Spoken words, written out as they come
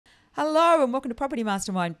Hello and welcome to Property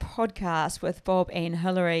Mastermind podcast with Bob and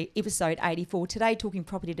Hilary, episode 84. Today talking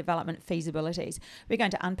property development feasibilities. We're going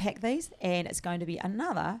to unpack these and it's going to be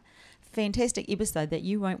another fantastic episode that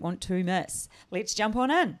you won't want to miss. Let's jump on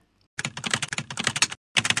in.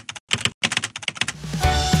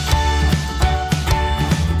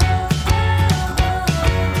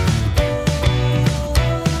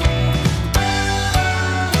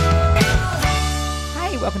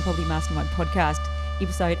 Welcome to Property Mastermind podcast,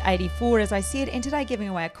 episode 84, as I said, and today giving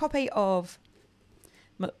away a copy of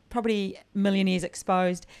Property Millionaires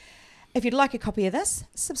Exposed. If you'd like a copy of this,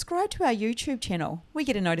 subscribe to our YouTube channel. We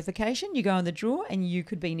get a notification, you go in the draw, and you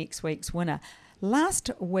could be next week's winner. Last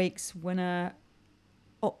week's winner,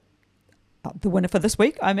 the winner for this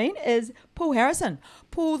week, is Paul Harrison.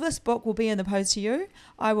 Paul, this book will be in the post to you.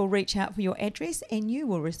 I will reach out for your address and you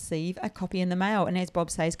will receive a copy in the mail. And as Bob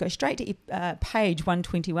says, go straight to page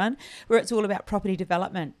 121 where it's all about property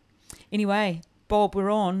development. Anyway, Bob, we're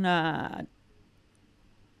on.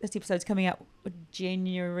 This episode's coming out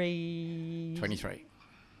January... 23.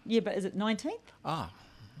 Yeah, but is it 19th?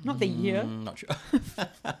 Not the year. Not sure.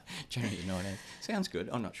 January the 19th. Sounds good.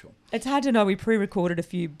 I'm not sure. It's hard to know. We pre-recorded a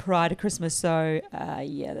few prior to Christmas, so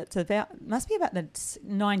that's must be about the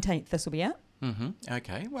 19th. This will be out.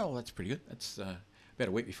 Okay. Well, that's pretty good. That's about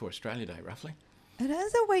a week before Australia Day, roughly. It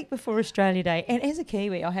is a week before Australia Day, and as a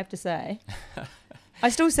Kiwi, I have to say, I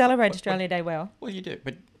still celebrate Australia Day well. Well, you do,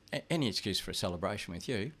 but any excuse for a celebration with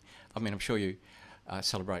you. I mean, I'm sure you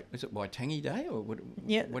celebrate, is it Waitangi Day or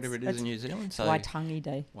whatever it is in New Zealand? So Waitangi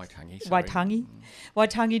Day. Waitangi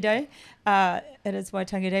Day. It is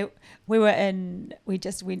Waitangi Day. We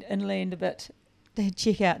just went inland a bit to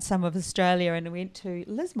check out some of Australia and went to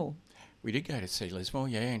Lismore. We did go to see Lismore,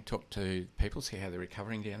 and talk to people, see how they're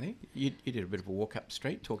recovering down there. You did a bit of a walk up the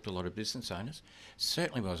street, talked to a lot of business owners.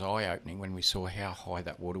 Certainly was eye-opening when we saw how high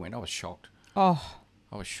that water went. I was shocked. I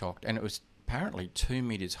was shocked. And it was apparently 2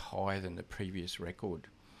 metres higher than the previous record.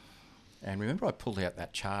 And remember, I pulled out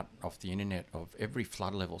that chart off the internet of every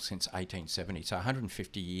flood level since 1870, so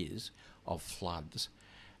 150 years of floods.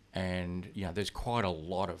 And, there's quite a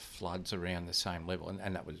lot of floods around the same level,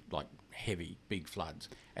 and that was like heavy, big floods.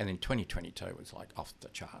 And then 2022 was like off the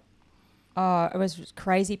chart. Oh, it was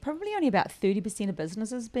crazy. Probably only about 30% of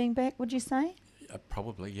businesses being back, would you say?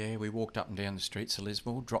 Probably, yeah. We walked up and down the streets of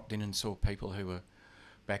Lismore, dropped in and saw people who were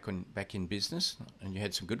back in business, and you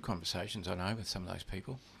had some good conversations, I know, with some of those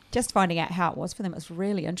people. Just finding out how it was for them, it was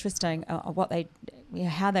really interesting.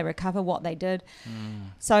 How they recover, what they did.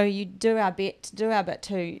 So you do our bit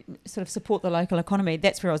to sort of support the local economy.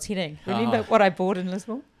 That's where I was heading. Remember what I bought in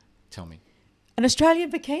Lismore? Tell me. An Australian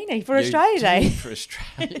bikini for Australia Day. For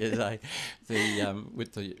Australia Day,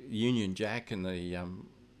 with the Union Jack and the.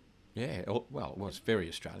 It was very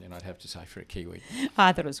Australian, I'd have to say, for a Kiwi.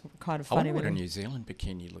 I thought it was kind of funny. I wonder what a New Zealand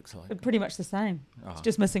bikini looks like. Pretty much the same. It's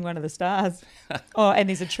just missing one of the stars. And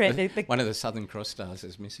there's a trend. One of the Southern Cross stars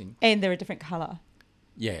is missing. And they're a different colour.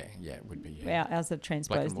 Yeah, it would be. Yeah. Ours are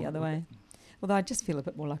transposed the other way. Although I just feel a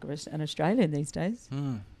bit more like an Australian these days.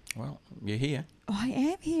 Well, you're here. I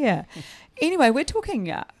am here. Anyway, we're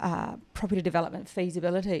talking property development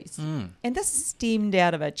feasibilities. And this stemmed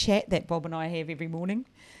out of a chat that Bob and I have every morning.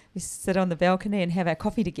 We sit on the balcony and have our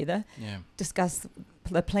coffee together, discuss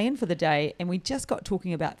the plan for the day, and we just got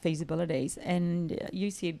talking about feasibilities. And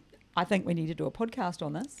you said, I think we need to do a podcast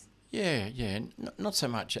on this. Yeah. Not so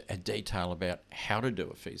much a detail about how to do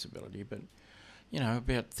a feasibility, but,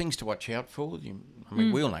 about things to watch out for.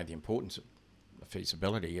 We all know the importance of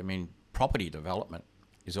feasibility. I mean, property development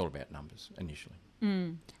is all about numbers initially.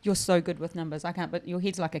 You're so good with numbers. I can't, but your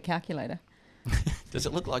head's like a calculator. Does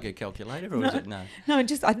it look like a calculator or is it no? No,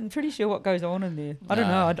 I'm pretty sure what goes on in there. I don't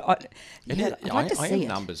know. I am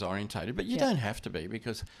numbers orientated, but you don't have to be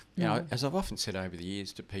because, as I've often said over the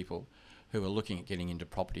years to people who are looking at getting into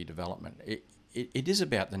property development, it is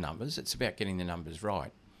about the numbers. It's about getting the numbers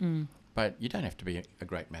right. But you don't have to be a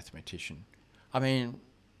great mathematician. I mean,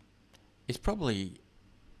 it's probably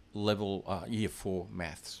level year 4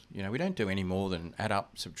 maths. We don't do any more than add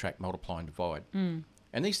up, subtract, multiply and divide.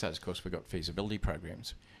 And these days, of course, we've got feasibility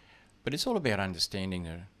programs, but it's all about understanding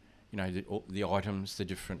the items, the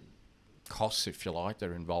different costs, if you like, that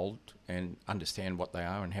are involved, and understand what they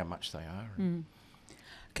are and how much they are.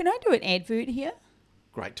 Can I do an advert here?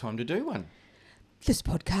 Great time to do one. This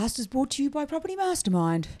podcast is brought to you by Property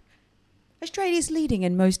Mastermind, Australia's leading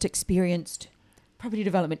and most experienced property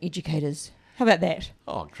development educators. How about that?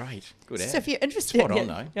 Oh, great. Good ad. So if you're interested, Spot on,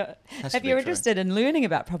 though. If you're interested in learning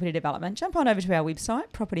about property development, jump on over to our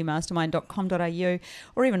website, propertymastermind.com.au,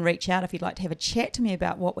 or even reach out if you'd like to have a chat to me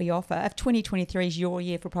about what we offer. If 2023 is your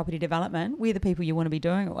year for property development, we're the people you want to be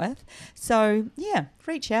doing it with. So, yeah,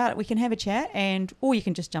 reach out. We can have a chat, or you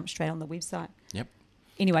can just jump straight on the website. Yep.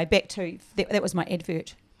 Anyway, back to, that was my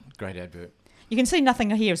advert. Great advert. You can see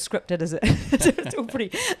nothing here is scripted, is it? It's all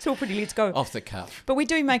pretty let's go. Off the cuff. But we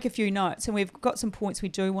do make a few notes, and we've got some points we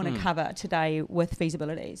do want to cover today with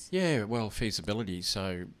feasibilities. Yeah, well, feasibility,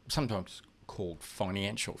 so sometimes called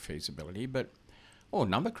financial feasibility, or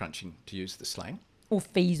number crunching, to use the slang. Or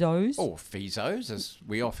feasos. Or feasos, as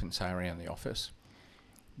we often say around the office.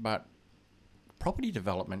 But property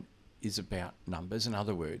development is about numbers. In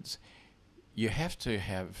other words, you have to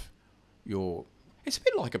have your... It's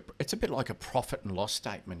a bit like a profit and loss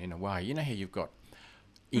statement in a way. You know how you've got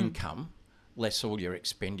income less all your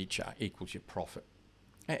expenditure equals your profit,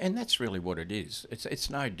 and that's really what it is. It's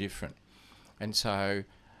no different. And so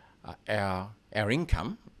our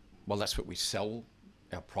income, well, that's what we sell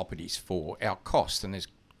our properties for. Our cost, and there's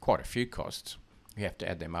quite a few costs. We have to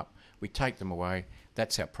add them up. We take them away.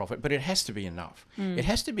 That's our profit, but it has to be enough. It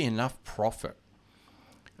has to be enough profit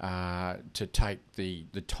to take the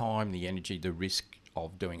time, the energy, the risk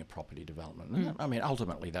of doing a property development. I mean,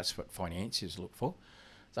 ultimately, that's what financiers look for.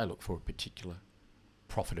 They look for a particular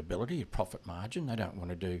profitability, a profit margin. They don't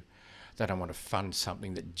want to fund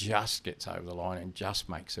something that just gets over the line and just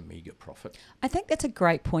makes a meagre profit. I think that's a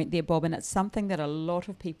great point there, Bob, and it's something that a lot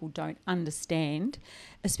of people don't understand,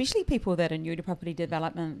 especially people that are new to property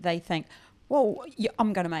development. They think, well,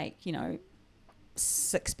 I'm going to make,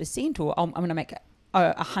 6%, or I'm going to make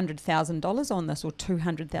 $100,000 on this, or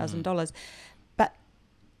 $200,000. But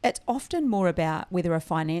it's often more about whether a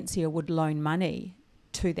financier would loan money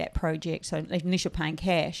to that project, so unless you're paying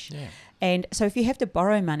cash. Yeah. And so if you have to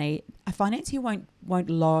borrow money, a financier won't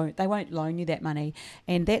loan you that money.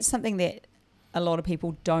 And that's something that a lot of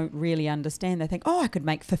people don't really understand. They think, I could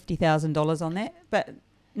make $50,000 on that, but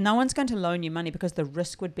no one's going to loan you money because the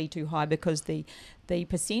risk would be too high, because the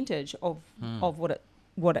percentage of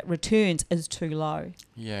what it returns is too low.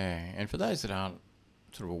 Yeah, and for those that aren't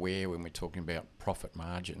sort of aware when we're talking about profit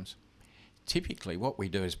margins, typically what we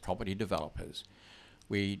do as property developers,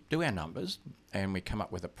 we do our numbers and we come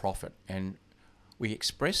up with a profit, and we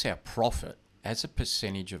express our profit as a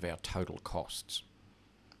percentage of our total costs.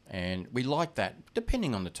 And we like that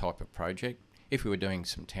depending on the type of project. If we were doing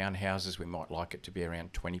some townhouses, we might like it to be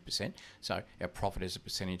around 20%. So our profit as a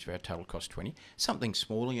percentage of our total cost, 20. Something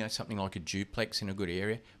smaller, something like a duplex in a good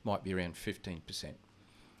area might be around 15%.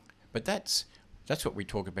 But that's what we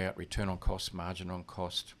talk about, return on cost, margin on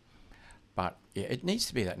cost. But yeah, it needs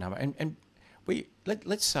to be that number. And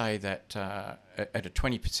let's say that at a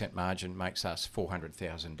 20% margin makes us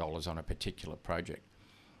 $400,000 on a particular project.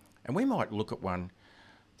 And we might look at one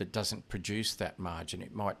that doesn't produce that margin.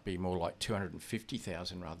 It might be more like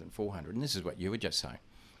 250,000 rather than 400. And this is what you were just saying.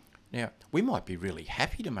 Now, we might be really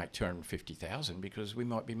happy to make 250,000 because we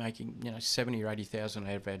might be making 70 or 80,000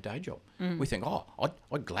 out of our day job. We think,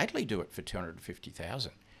 I'd gladly do it for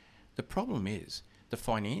 250,000. The problem is the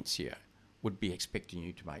financier would be expecting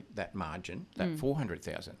you to make that margin, that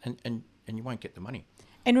 400,000, and you won't get the money.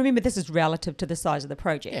 And remember, this is relative to the size of the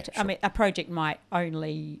project. Yeah, sure. I mean, a project might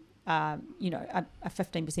only a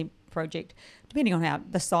 15% project, depending on how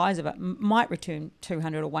the size of it, might return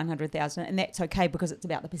 200 or 100,000, and that's okay because it's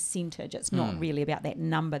about the percentage. It's not really about that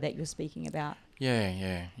number that you're speaking about.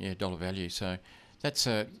 Yeah, dollar value. So that's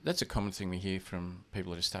a common thing we hear from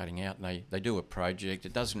people that are starting out, and they do a project.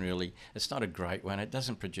 It's not a great one. It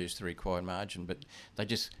doesn't produce the required margin, but they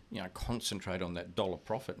just concentrate on that dollar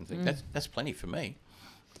profit and think that's plenty for me.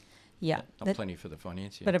 Yeah, not plenty for the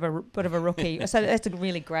financier. Bit of a rookie. So that's a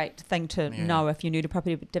really great thing to know if you're new to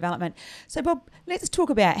property development. So Bob, let's talk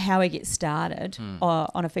about how we get started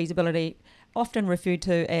on a feasibility, often referred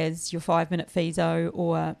to as your 5-minute feaso,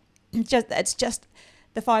 or it's just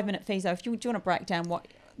the 5-minute feaso. Do you want to break down what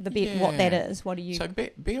that is? What do you? So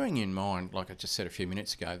bearing in mind, like I just said a few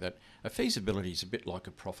minutes ago, that a feasibility is a bit like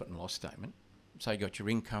a profit and loss statement. So you got your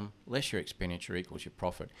income less your expenditure equals your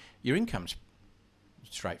profit. Your income's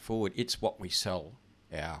straightforward. It's what we sell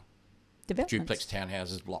our duplex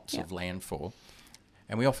townhouses, blocks of land for.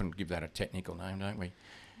 And we often give that a technical name, don't we?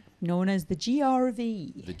 Known as the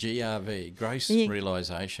GRV. The GRV, gross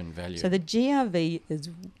realisation value. So the GRV is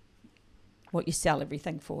what you sell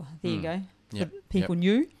everything for. There you go. For people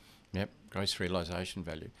new. Yep, gross realisation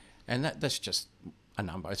value. And that's just a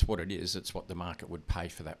number. It's what it is. It's what the market would pay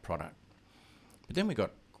for that product. But then we've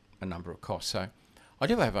got a number of costs. So I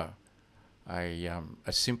do have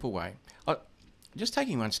a simple way. just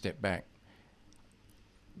taking one step back,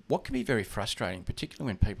 what can be very frustrating, particularly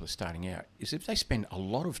when people are starting out, is if they spend a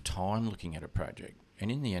lot of time looking at a project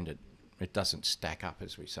and in the end it doesn't stack up,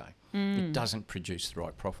 as we say. It doesn't produce the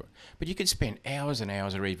right profit. But you could spend hours and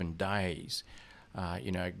hours or even days,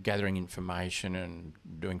 gathering information and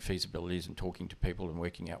doing feasibilities and talking to people and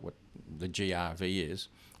working out what the GRV is,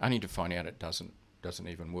 only to find out it doesn't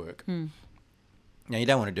even work. Now, you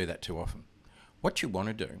don't want to do that too often. What you want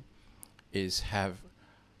to do is have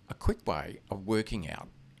a quick way of working out,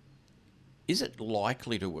 is it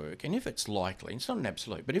likely to work? And if it's likely, it's not an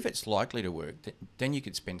absolute, but if it's likely to work, then you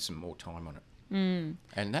could spend some more time on it.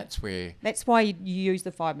 And that's where... That's why you use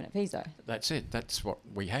the 5-minute Feaso. That's it. That's what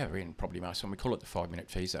we have in Property Master, and we call it the 5-minute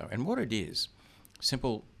Feaso. And what it is,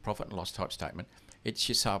 simple profit and loss type statement, it's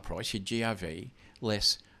your sale price, your GRV,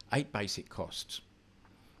 less 8 basic costs.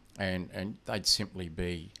 And they'd simply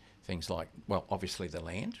be things like, well, obviously the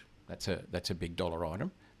land, that's a big dollar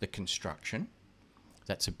item. The construction,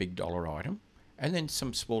 that's a big dollar item. And then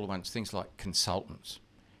some smaller ones, things like consultants,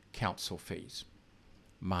 council fees,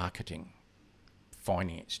 marketing,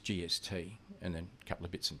 finance, GST, and then a couple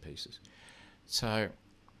of bits and pieces. So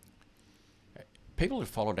people who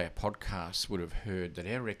followed our podcasts would have heard that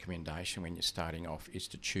our recommendation when you're starting off is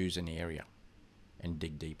to choose an area and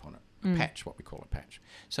dig deep on it. A patch, what we call a patch.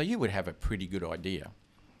 So you would have a pretty good idea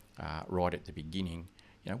right at the beginning,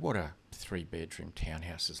 what a 3-bedroom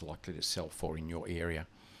townhouse is likely to sell for in your area.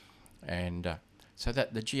 And so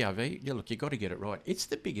that the GRV, you've got to get it right. It's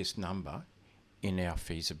the biggest number in our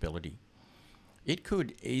feasibility. It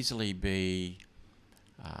could easily be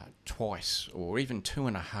twice or even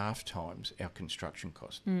 2.5 times our construction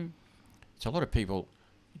cost. So a lot of people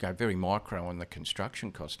go very micro on the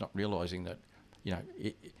construction cost, not realising that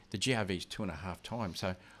the GRV is 2.5 times.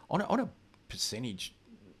 So on a percentage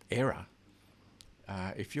error,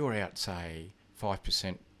 if you're out, say,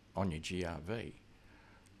 5% on your GRV,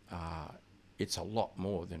 it's a lot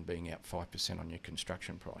more than being out 5% on your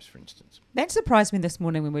construction price, for instance. That surprised me this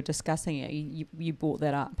morning when we were discussing it. You brought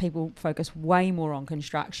that up. People focus way more on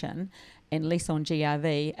construction and less on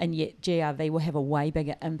GRV, and yet GRV will have a way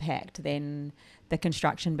bigger impact than the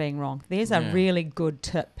construction being wrong. There's a really good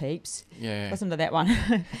tip, peeps. Yeah. Listen to that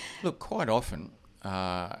one. Look, quite often,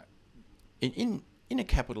 in a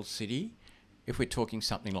capital city, if we're talking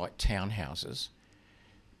something like townhouses,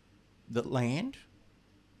 the land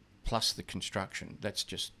plus the construction, that's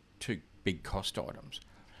just 2 big cost items.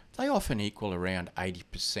 They often equal around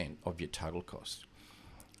 80% of your total cost.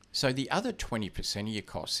 So the other 20% of your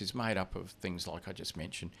costs is made up of things like I just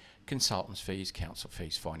mentioned, consultants' fees, council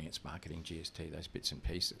fees, finance, marketing, GST, those bits and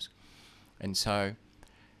pieces. And so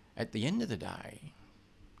at the end of the day,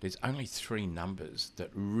 there's only 3 numbers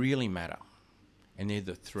that really matter. And they're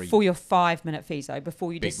the 3... For your 5-minute Feaso,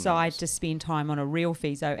 before you decide numbers to spend time on a real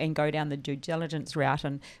Feaso and go down the due diligence route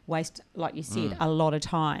and waste, like you said, a lot of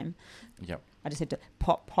time. Yep. I just had to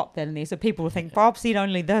pop that in there so people will think, Bob said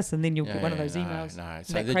only this, and then you'll get one of those emails. No.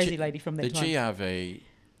 So that crazy lady from that the time. GRV,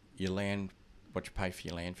 your land, what you pay for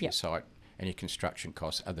your land for your site, and your construction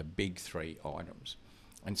costs are the big 3 items.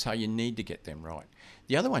 And so you need to get them right.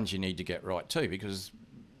 The other ones you need to get right too, because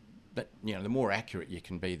the more accurate you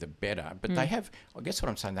can be, the better. But they have, I guess what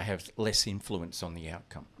I'm saying, they have less influence on the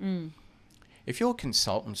outcome. If your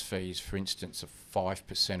consultant's fees, for instance, are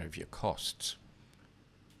 5% of your costs,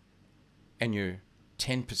 and you're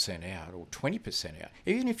 10% out or 20% out,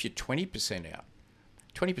 even if you're 20% out,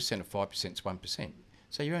 20% of 5% is 1%.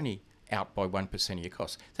 So you're only out by 1% of your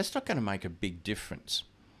costs. That's not going to make a big difference.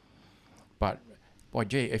 But,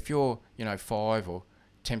 if you're, 5 or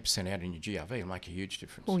 10% out in your GRV, it'll make a huge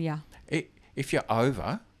difference. Oh, yeah. If you're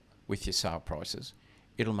over with your sale prices,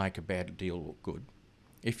 it'll make a bad deal look good.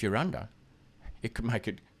 If you're under, it could make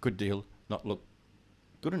a good deal not look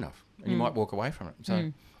good enough, and you might walk away from it.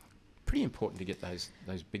 So pretty important to get those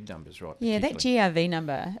big numbers right. Yeah, that GRV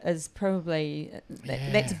number is probably,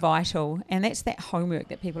 that's vital, and that's that homework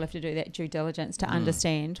that people have to do, that due diligence to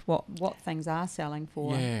understand what things are selling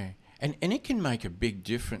for. Yeah. And it can make a big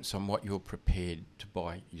difference on what you're prepared to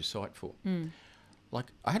buy your site for. Like,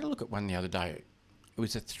 I had a look at one the other day. It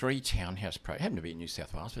was a 3 townhouse project. It happened to be in New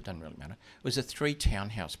South Wales, but it doesn't really matter. It was a 3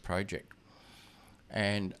 townhouse project.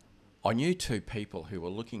 And I knew 2 people who were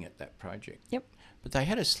looking at that project. Yep. But they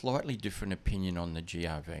had a slightly different opinion on the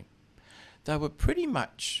GRV. They were pretty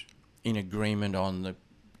much in agreement on the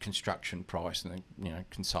construction price and the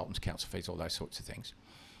consultants, council fees, all those sorts of things.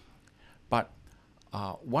 But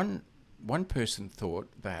one person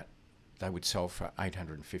thought that they would sell for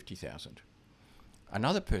 $850,000.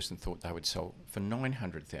 Another person thought they would sell for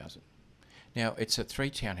 $900,000. Now, it's a 3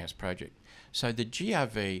 townhouse project. So the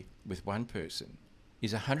GRV with one person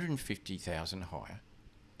is 150,000 higher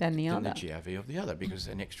than the GRV of the other, because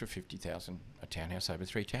an extra 50,000 a townhouse over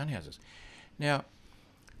 3 townhouses. Now,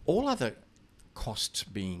 all other costs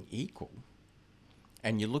being equal,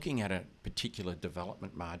 and you're looking at a particular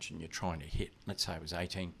development margin you're trying to hit, let's say it was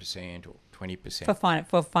 18% or 20%. For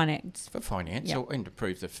finance. For finance, yep. and to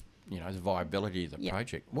prove the viability of the yep.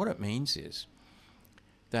 project. What it means is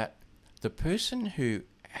that the person who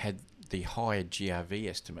had the higher GRV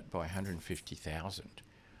estimate by 150,000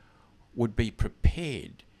 would be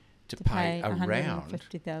prepared to pay around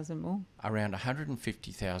 150,000 more. Around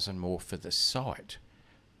 150,000 more for the site,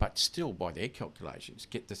 but still, by their calculations,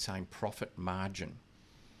 get the same profit margin.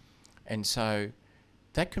 And so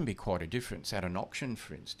that can be quite a difference. At an auction,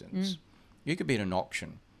 for instance, you could be at an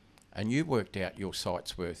auction and you worked out your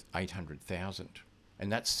site's worth 800,000,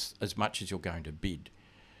 and that's as much as you're going to bid.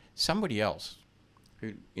 Somebody else,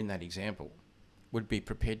 who in that example, would be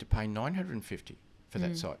prepared to pay 950 for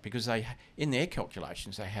that site, because they, in their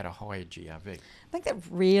calculations, they had a higher GRV. I think that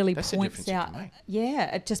really points out.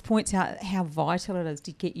 Yeah, it just points out how vital it is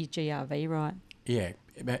to get your GRV right. Yeah,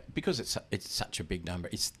 because it's such a big number.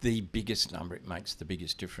 It's the biggest number. It makes the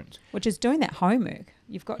biggest difference. Which is doing that homework.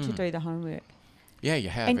 You've got to do the homework. Yeah, you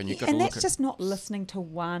have, and you've got to look at... And that's just not looking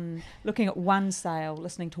at one sale,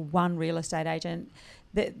 listening to one real estate agent.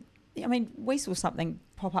 We saw something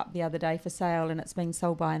pop up the other day for sale, and it's been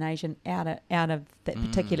sold by an agent out of that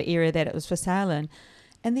particular area that it was for sale in,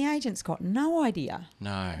 and the agent's got no idea.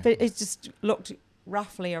 No. But it's just looked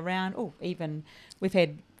roughly around. Oh, even we've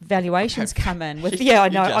had valuations come in with. Yeah, I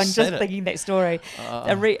know. I'm just thinking that story.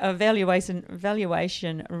 A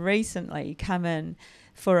valuation recently come in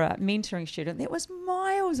for a mentoring student that was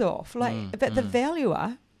miles off. But the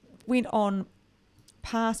valuer went on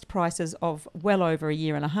past prices of well over a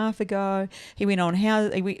year and a half ago. He went on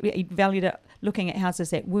he valued it looking at houses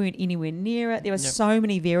that weren't anywhere near it. There were so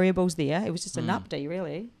many variables there. It was just an update,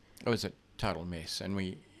 really. It was a total mess, and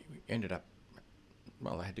we ended up,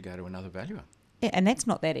 they had to go to another valuer. Yeah, and that's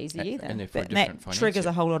not that easy either. And therefore that triggers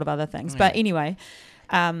a whole lot of other things. Yeah. But anyway,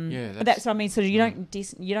 that's what I mean. So you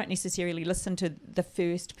don't necessarily listen to the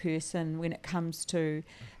first person when it comes to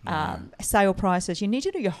sale prices. You need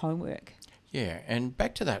to do your homework. Yeah, and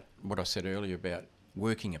back to that, what I said earlier about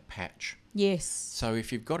working a patch. Yes. So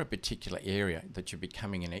if you've got a particular area that you're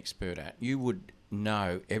becoming an expert at, you would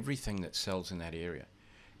know everything that sells in that area.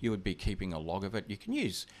 You would be keeping a log of it. You can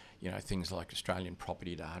use, things like Australian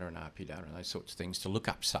property data and RP data and those sorts of things to look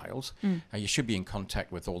up sales. You should be in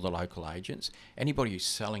contact with all the local agents. Anybody who's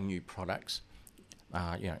selling new products,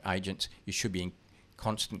 agents, you should be in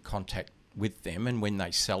constant contact with them, and when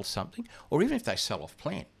they sell something, or even if they sell off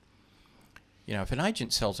plan. If an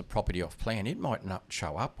agent sells a property off plan, it might not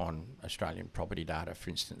show up on Australian property data, for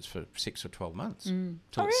instance, for 6 or 12 months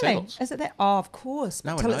until it settles. Is it that? Oh, of course.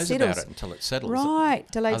 No one knows about it until it settles. Right,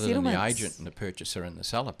 delayed other settlements. Than the agent and the purchaser and the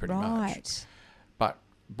seller, pretty much. Right. But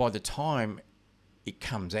by the time it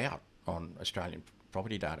comes out on Australian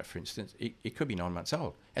property data, for instance, it could be 9 months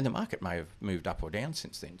old, and the market may have moved up or down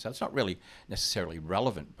since then. So it's not really necessarily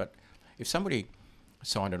relevant. But if somebody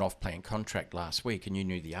signed an off-plan contract last week and you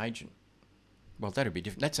knew the agent, well, that'd be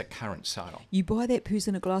different. That's a current sale. You buy that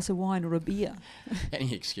person a glass of wine or a beer.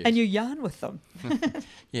 Any excuse. And you yarn with them.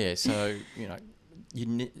 Yeah, so, you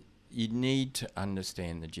need to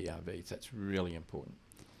understand the GRVs. That's really important.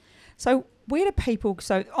 So where do people?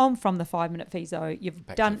 So I'm from the 5-minute Feaso.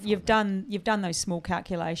 You've done those small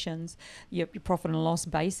calculations, your profit and loss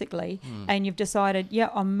basically, and you've decided,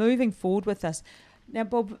 I'm moving forward with this. Now,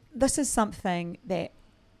 Bob, this is something that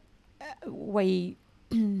we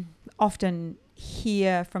often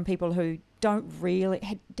hear from people who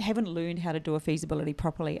haven't learned how to do a feasibility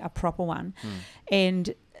properly, a proper one,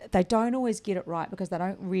 and they don't always get it right because they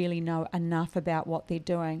don't really know enough about what they're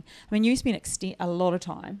doing. I mean, you spend a lot of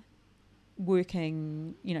time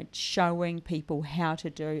working, showing people how to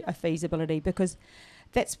do a feasibility, because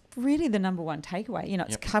that's really the number one takeaway.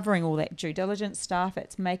 It's covering all that due diligence stuff.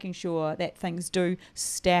 It's making sure that things do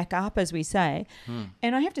stack up, as we say.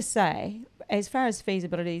 And I have to say, as far as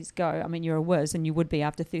feasibilities go, I mean, you're a whiz, and you would be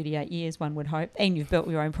after 38 years, one would hope, and you've built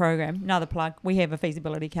your own program. Another plug, we have a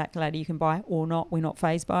feasibility calculator you can buy or not. We're not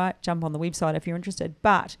phased by it. Jump on the website if you're interested.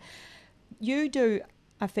 But you do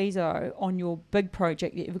a feaso on your big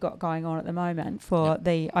project that you've got going on at the moment for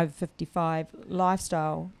the over 55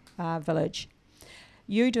 lifestyle village.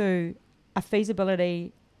 You do a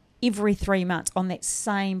feasibility every 3 months on that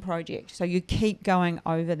same project. So you keep going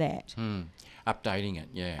over that. Updating it,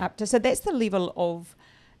 yeah. So that's the level of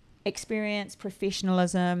experience,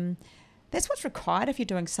 professionalism, That's what's required if you're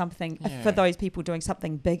doing something, for those people doing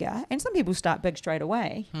something bigger. And some people start big straight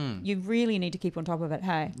away. You really need to keep on top of it,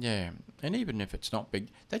 hey? Yeah, and even if it's not big,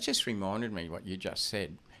 that just reminded me what you just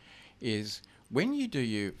said, is when you do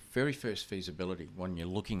your very first feasibility, when you're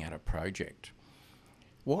looking at a project,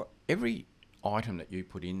 every item that you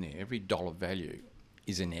put in there, every dollar value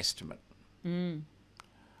is an estimate.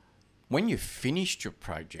 When you've finished your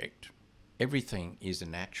project, everything is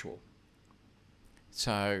an actual.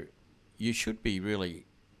 So you should be really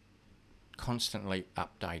constantly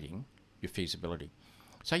updating your feasibility.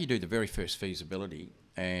 So you do the very first feasibility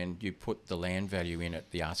and you put the land value in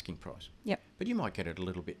at the asking price. Yep. But you might get it a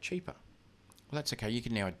little bit cheaper. Well, that's okay. You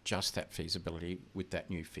can now adjust that feasibility with that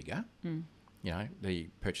new figure. You know, the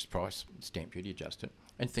purchase price, stamp duty, adjust it,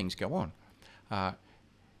 and things go on.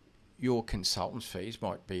 Your consultant's fees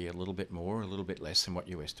might be a little bit more, a little bit less than what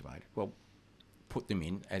you estimated. Well, put them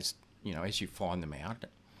in as, you know, as you find them out.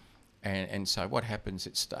 And so what happens,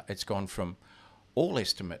 it's gone from all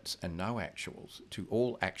estimates and no actuals to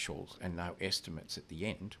all actuals and no estimates at the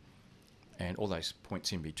end. And all those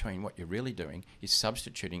points in between, what you're really doing is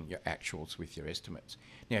substituting your actuals with your estimates.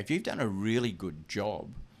 Now, if you've done a really good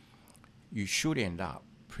job, you should end up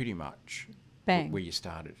pretty much where you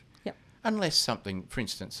started. Yep. Unless something, for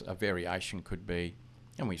instance, a variation could be,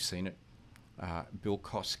 and we've seen it, build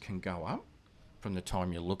costs can go up from the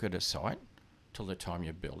time you look at a site till the time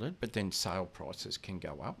you build it, but then sale prices can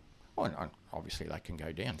go up. Well, obviously they can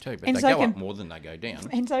go down too, but and they go up more than they go down.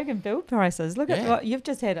 And so can build prices. Look at what you've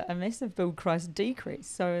just had, a massive build price decrease.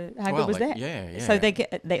 So how good was that? Yeah. So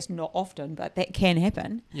that's not often, but that can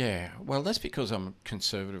happen. Yeah. Well, that's because I'm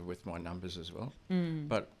conservative with my numbers as well,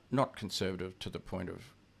 but not conservative to the point of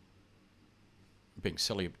being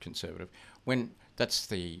silly conservative. When that's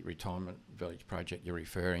the retirement village project you're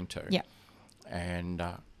referring to. Yeah. And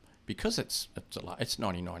because it's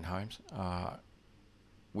 99 homes.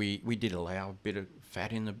 We did allow a bit of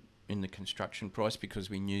fat in the construction price because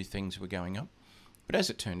we knew things were going up, but as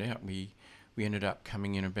it turned out, we ended up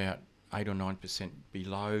coming in about 8 or 9%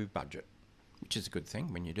 below budget, which is a good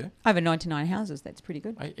thing when you do. Over 99 houses, that's pretty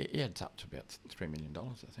good. It adds up to about $3 million,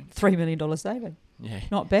 I think. $3 million saving. Yeah,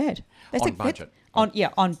 not bad. That's on budget. On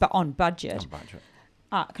budget. On budget.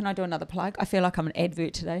 Can I do another plug? I feel like I'm an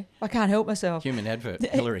advert today. I can't help myself. Human advert,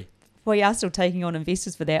 Hillary. We are still taking on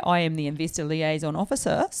investors for that. I am the investor liaison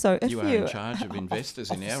officer. So if you are in charge of investors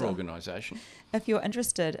in our organisation. If you're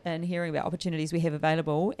interested in hearing about opportunities we have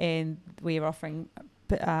available, and we're offering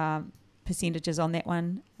percentages on that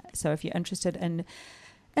one. So if you're interested in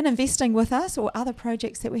investing with us or other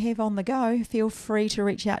projects that we have on the go, feel free to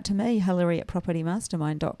reach out to me,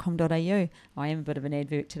 hillary@propertymastermind.com.au. I am a bit of an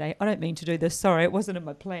advert today. I don't mean to do this. Sorry, it wasn't in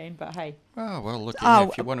my plan, but hey. Oh, well, look,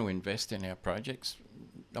 if you want to invest in our projects,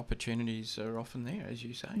 opportunities are often there, as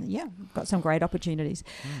you say. Yeah, we've got some great opportunities.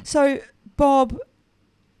 So, Bob,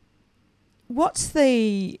 what's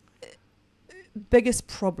the biggest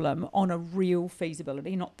problem on a real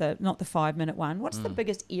feasibility, not the 5-minute one? What's the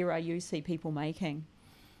biggest error you see people making?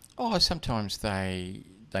 Oh, sometimes they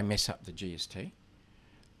mess up the GST.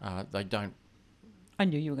 They don't. I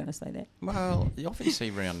knew you were going to say that. Well, you often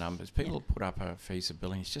see round numbers. People put up a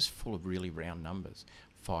feasibility, it's just full of really round numbers,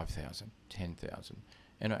 5,000, 10,000.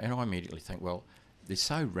 And I immediately think, well, they're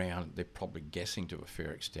so round, they're probably guessing to a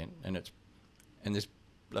fair extent, and they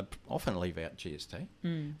often leave out GST,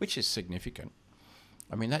 which is significant.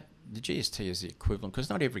 I mean, the GST is the equivalent,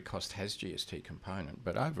 because not every cost has GST component,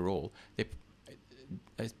 but overall,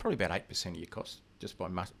 it's probably about 8% of your cost just by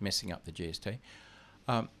messing up the GST.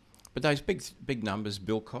 But those big numbers,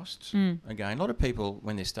 build costs, again, a lot of people,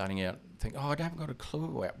 when they're starting out, think, I haven't got a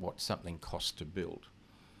clue about what something costs to build.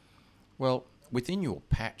 Well, within your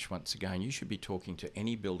patch, once again, you should be talking to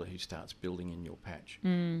any builder who starts building in your patch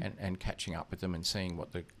and catching up with them and seeing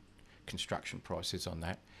what the construction price is on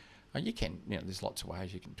that. There's lots of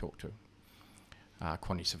ways you can talk to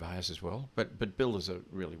quantity surveyors as well, but builders are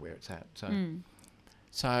really where it's at.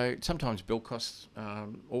 So sometimes build costs,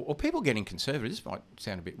 or people getting conservative, this might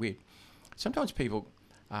sound a bit weird. Sometimes people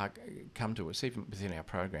come to us, even within our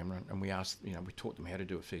program, and we ask, we taught them how to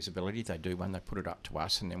do a feasibility. They do one, they put it up to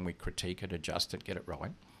us, and then we critique it, adjust it, get it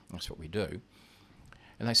right. That's what we do.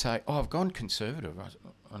 And they say, I've gone conservative.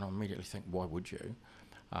 And I immediately think, why would you?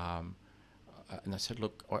 And they said,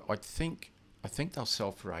 look, I think they'll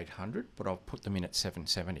sell for 800, but I'll put them in at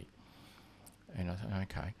 770. And I thought,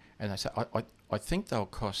 okay. And they said, I think they'll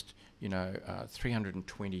cost,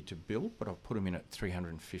 320 to build, but I'll put them in at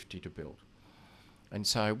 350 to build. And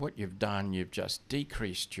so what you've done, you've just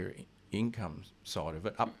decreased your income side of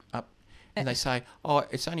it up. And they say,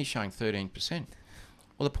 it's only showing 13%.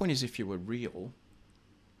 Well, the point is, if you were real,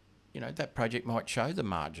 that project might show the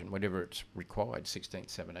margin, whatever it's required, 16,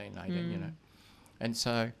 17, 18, And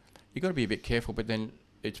so you've got to be a bit careful, but then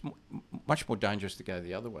it's much more dangerous to go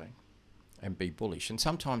the other way and be bullish. And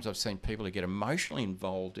sometimes I've seen people who get emotionally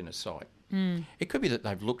involved in a site. It could be that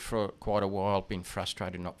they've looked for quite a while, been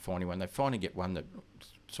frustrated not finding one. They finally get one that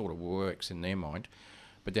sort of works in their mind,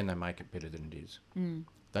 but then they make it better than it is.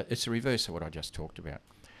 It's the reverse of what I just talked about.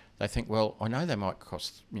 They think, well, I know they might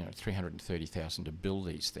cost $330,000 to build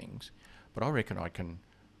these things, but I reckon I can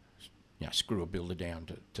screw a builder down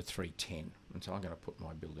to 310, and so I'm going to put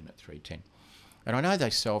my build in at 310. And I know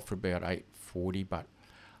they sell for about 840, but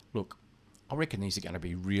look, I reckon these are going to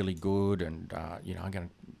be really good, and I'm going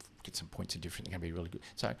to get some points of difference. They're going to be really good.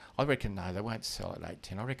 So I reckon no, they won't sell at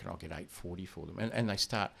 810. I reckon I'll get 840 for them, and they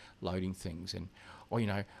start loading things, and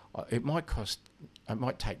it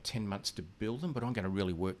might take 10 months to build them, but I'm going to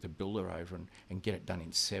really work the builder over and get it done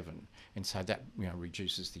in 7, and so that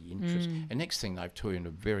reduces the interest. And next thing they've turned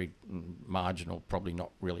a very marginal, probably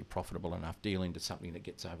not really profitable enough deal into something that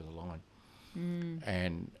gets over the line.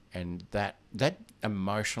 And that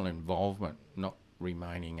emotional involvement, not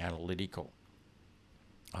remaining analytical,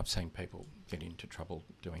 I've seen people get into trouble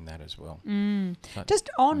doing that as well. Just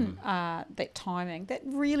on that timing, that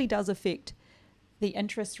really does affect the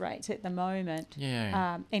interest rates at the moment.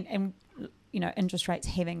 Yeah. And interest rates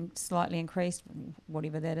having slightly increased,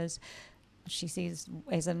 whatever that is. She says,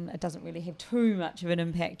 as in, it doesn't really have too much of an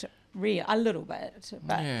impact, a little bit.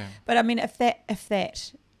 But I mean, if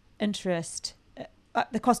that interest,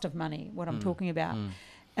 the cost of money, what I'm talking about,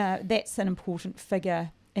 that's an important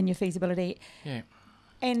figure in your feasibility. Yeah.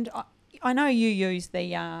 And I know you use the,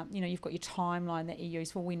 you've got your timeline that you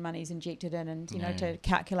use for when money's injected in, and to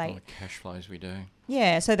calculate all the cash flows we do.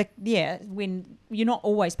 Yeah, so when you're not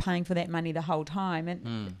always paying for that money the whole time,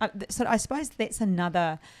 and so I suppose that's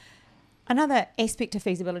another aspect of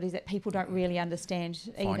feasibilities that people don't really understand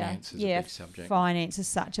either. Finance is a big subject. Finance is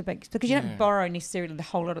such a big, because you don't borrow necessarily the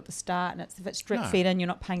whole lot at the start, and if it's drip fed in, you're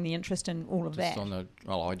not paying the interest and all of just that.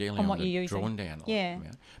 Ideally on on what the you're drawn using. down. Yeah.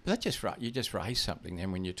 But you just raised something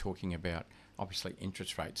then when you're talking about, obviously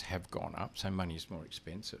interest rates have gone up, so money is more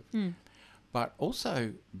expensive. But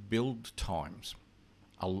also build times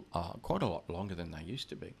are quite a lot longer than they used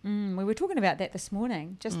to be. We were talking about that this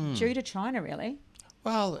morning, just due to China, really.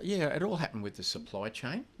 Well, yeah, it all happened with the supply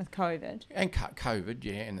chain. With COVID. And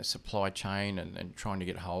COVID, and the supply chain and trying to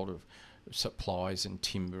get hold of supplies and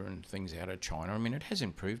timber and things out of China. I mean, it has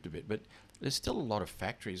improved a bit, but there's still a lot of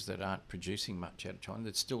factories that aren't producing much out of China.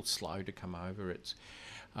 That's still slow to come over. It's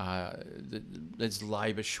there's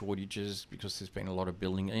labour shortages because there's been a lot of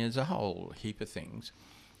building, and there's a whole heap of things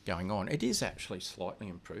going on. It is actually slightly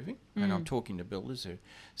improving, and I'm talking to builders who are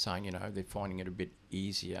saying, they're finding it a bit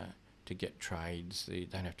easier to get trades. They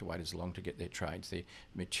don't have to wait as long to get their trades. Their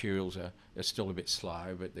materials are still a bit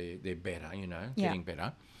slow, but they're better, getting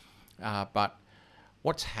better. But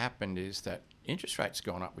what's happened is that interest rates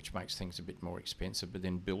gone up, which makes things a bit more expensive, but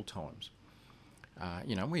then build times.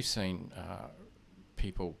 We've seen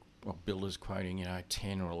builders quoting,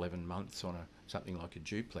 10 or 11 months on something like a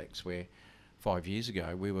duplex, where 5 years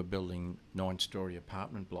ago we were building 9-storey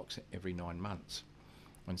apartment blocks every 9 months.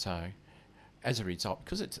 And so as a result,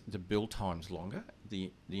 because the build time's longer,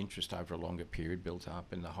 the interest over a longer period builds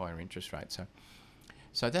up, and the higher interest rate.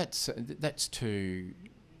 So that's two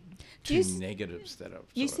negatives that have.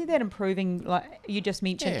 You see that improving, like you just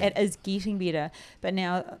mentioned, it is getting better. But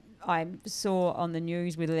now I saw on the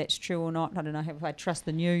news, whether that's true or not, I don't know if I trust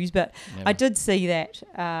the news, but I did see that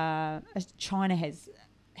China has.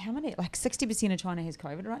 How many? Like 60% of China has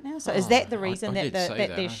COVID right now. So is that the reason that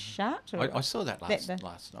they're shut? I saw that last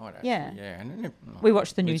night. Actually. Yeah. And we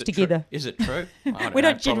watch the news together. Is it true? We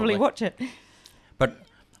don't generally watch it. But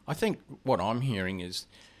I think what I'm hearing is,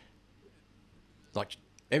 like,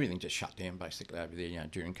 everything just shut down basically over there,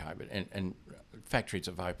 during COVID, and factories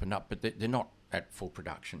have opened up, but they're not at full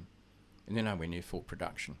production, and they're nowhere near full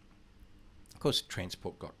production. Of course,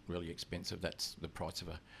 transport got really expensive. That's the price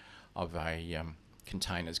of a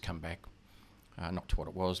containers come back, not to what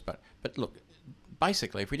it was, but look,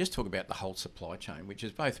 basically, if we just talk about the whole supply chain, which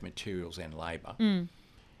is both materials and labour,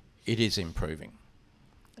 it is improving.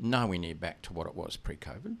 Nowhere near back to what it was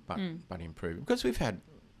pre-COVID, but improving, because we've had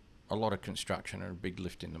a lot of construction and a big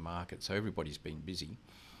lift in the market, so everybody's been busy,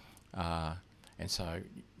 and so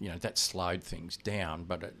that slowed things down,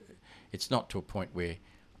 but it's not to a point where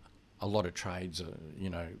a lot of trades are,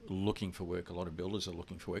 looking for work. A lot of builders are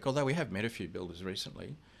looking for work. Although we have met a few builders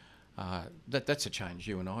recently, that's a change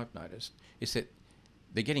you and I have noticed, is that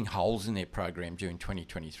they're getting holes in their program during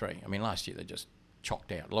 2023. I mean, last year they just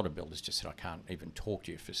chocked out. A lot of builders just said, I can't even talk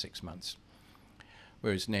to you for 6 months.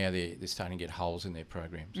 whereas now they're starting to get holes in their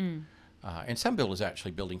programs. And some builders are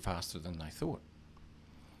actually building faster than they thought.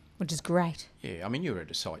 Which is great. Yeah, I mean, you were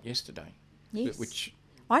at a site yesterday. Yes. Which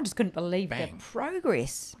I just couldn't believe the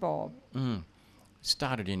progress, Bob.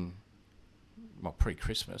 Started in, well,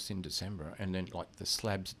 pre-Christmas in December, and then like the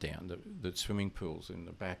slabs down, the swimming pools in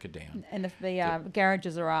the back are down. And the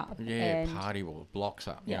garages are up. Yeah, party wall, blocks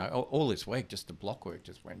up. You know, all this week, just the block work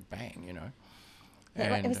just went bang, you know.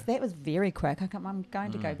 That was very quick. I'm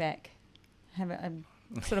going to go back, have a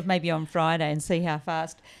sort of maybe on Friday and see how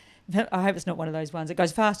fast. I hope it's not one of those ones. It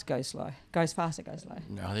goes fast, it goes slow. Goes fast, it goes slow.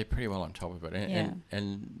 No, they're pretty well on top of it.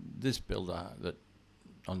 And this builder that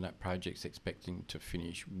on that project's expecting to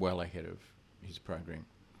finish well ahead of his program,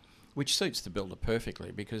 which suits the builder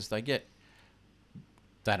perfectly because they get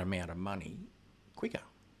that amount of money quicker.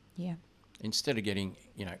 Yeah. Instead of getting,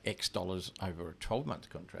 you know, X dollars over a 12-month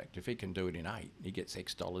contract, if he can do it in 8, he gets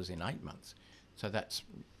X dollars in 8 months. So that's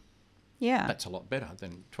a lot better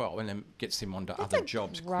than 12, and then gets them onto other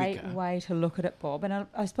jobs quicker. That's a great way to look at it, Bob. And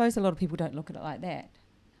I suppose a lot of people don't look at it like that.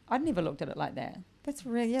 I'd never looked at it like that. That's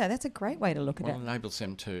really, that's a great way to look at it. Well, it enables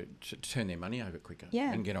them to turn their money over quicker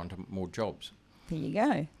and get onto more jobs. There you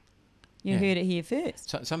go. You heard it here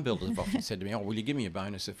first. So, some builders have often said to me, will you give me a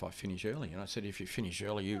bonus if I finish early? And I said, if you finish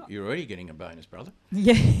early, you're already getting a bonus, brother.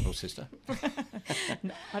 Yeah. Or sister.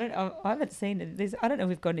 No, I haven't seen it. I don't know if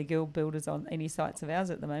we've got any guild builders on any sites of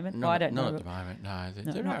ours at the moment. Not at the moment,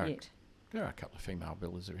 no. Not yet. There are a couple of female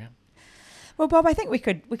builders around. Well, Bob, I think we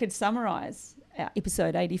could summarise our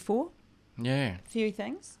episode 84. Yeah. A few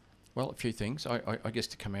things. Well, a few things. I guess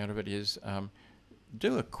to come out of it is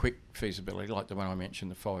do a quick feasibility like the one I mentioned,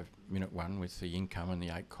 the 5-minute one with the income and the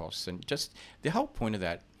 8 costs. And just the whole point of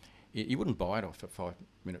that, you wouldn't buy it off a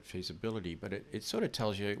 5-minute feasibility, but it sort of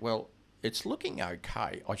tells you, well, it's looking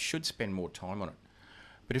okay. I should spend more time on it.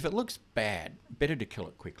 But if it looks bad, better to kill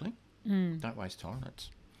it quickly. Don't waste time.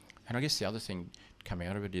 And I guess the other thing to come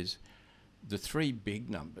out of it is the 3 big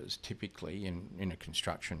numbers typically in a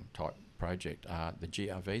construction type project are the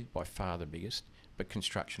GRV, by far the biggest, but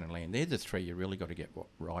construction and land. They're the 3 you really got to get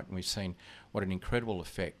right. And we've seen what an incredible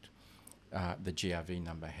effect the GRV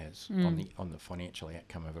number has on the financial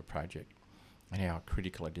outcome of a project, and how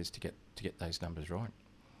critical it is to get those numbers right.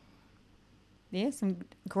 Yeah, some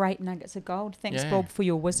great nuggets of gold. Thanks, Bob, for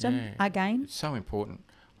your wisdom again. It's so important.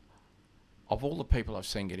 Of all the people I've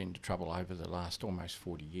seen get into trouble over the last almost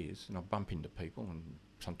 40 years, and I bump into people, and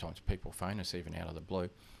sometimes people phone us even out of the blue,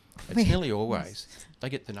 it's nearly always they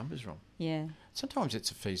get the numbers wrong. Yeah. Sometimes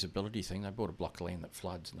it's a feasibility thing. They bought a block of land that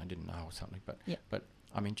floods and they didn't know or something. But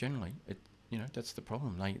I mean, generally, that's the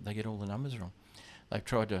problem. They get all the numbers wrong. They've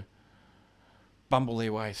tried to bumble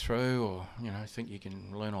their way through, or think you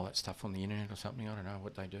can learn all that stuff on the internet or something. I don't know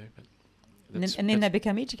what they do, but and then they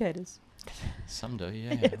become educators. Some do,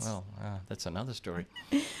 yeah. Yes. Well, that's another story.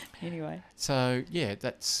 Anyway. So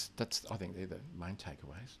that's I think they're the main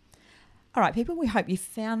takeaways. All right, people, we hope you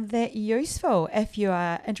found that useful. If you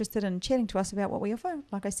are interested in chatting to us about what we offer,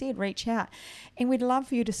 like I said, reach out. And we'd love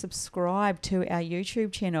for you to subscribe to our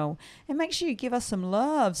YouTube channel. And make sure you give us some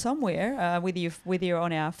love somewhere, whether you're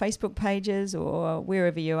on our Facebook pages or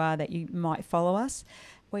wherever you are that you might follow us.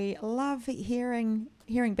 We love hearing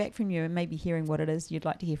back from you and maybe hearing what it is you'd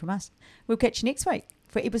like to hear from us. We'll catch you next week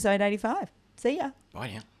for episode 85. See ya.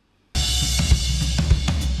 Bye now.